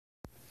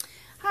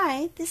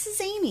Hi, this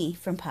is Amy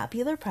from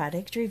Popular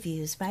Product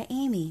Reviews by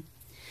Amy.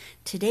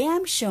 Today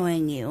I'm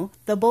showing you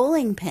the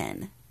bowling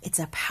pin. It's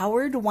a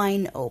powered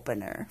wine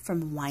opener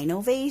from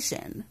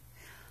WineOvation.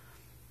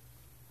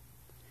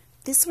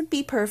 This would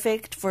be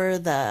perfect for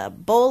the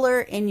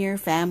bowler in your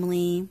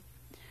family,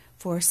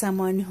 for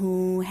someone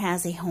who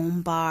has a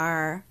home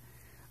bar,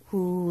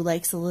 who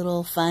likes a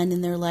little fun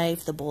in their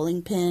life. The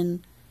bowling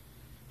pin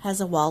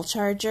has a wall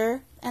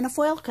charger and a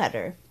foil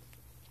cutter.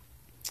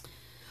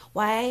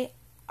 Why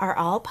are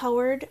all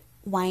powered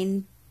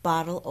wine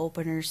bottle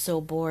openers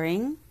so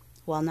boring?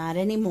 Well, not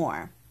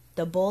anymore.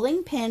 The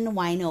bowling pin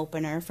wine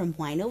opener from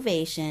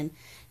WineOvation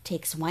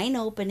takes wine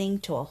opening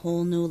to a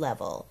whole new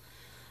level.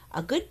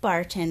 A good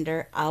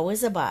bartender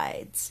always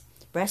abides.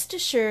 Rest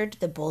assured,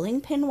 the bowling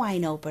pin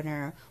wine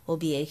opener will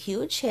be a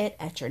huge hit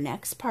at your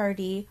next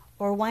party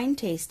or wine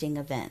tasting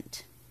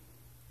event.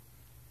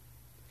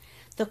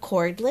 The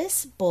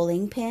cordless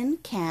bowling pin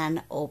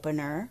can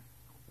opener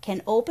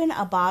can open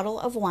a bottle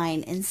of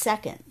wine in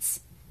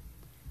seconds.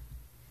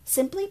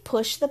 Simply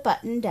push the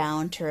button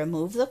down to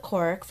remove the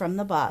cork from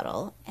the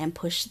bottle and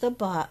push the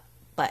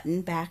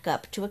button back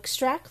up to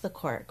extract the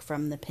cork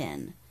from the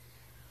pin.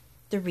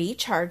 The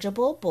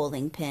rechargeable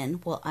bowling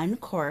pin will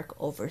uncork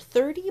over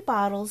 30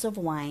 bottles of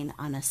wine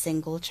on a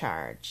single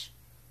charge.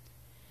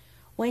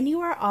 When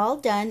you are all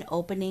done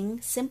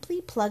opening,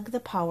 simply plug the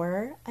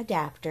power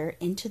adapter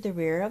into the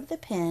rear of the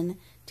pin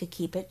to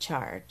keep it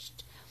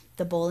charged.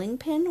 The bowling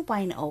pin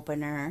wine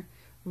opener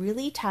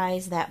really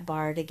ties that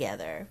bar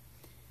together.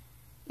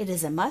 It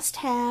is a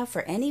must-have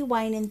for any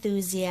wine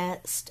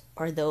enthusiast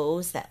or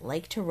those that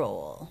like to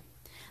roll.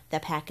 The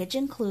package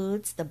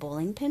includes the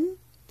bowling pin,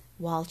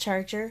 wall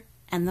charger,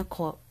 and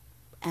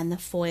the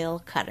foil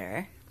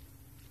cutter.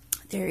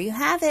 There you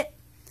have it.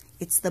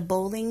 It's the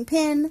bowling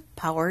pin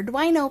powered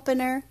wine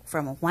opener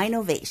from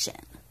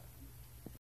WineOvation.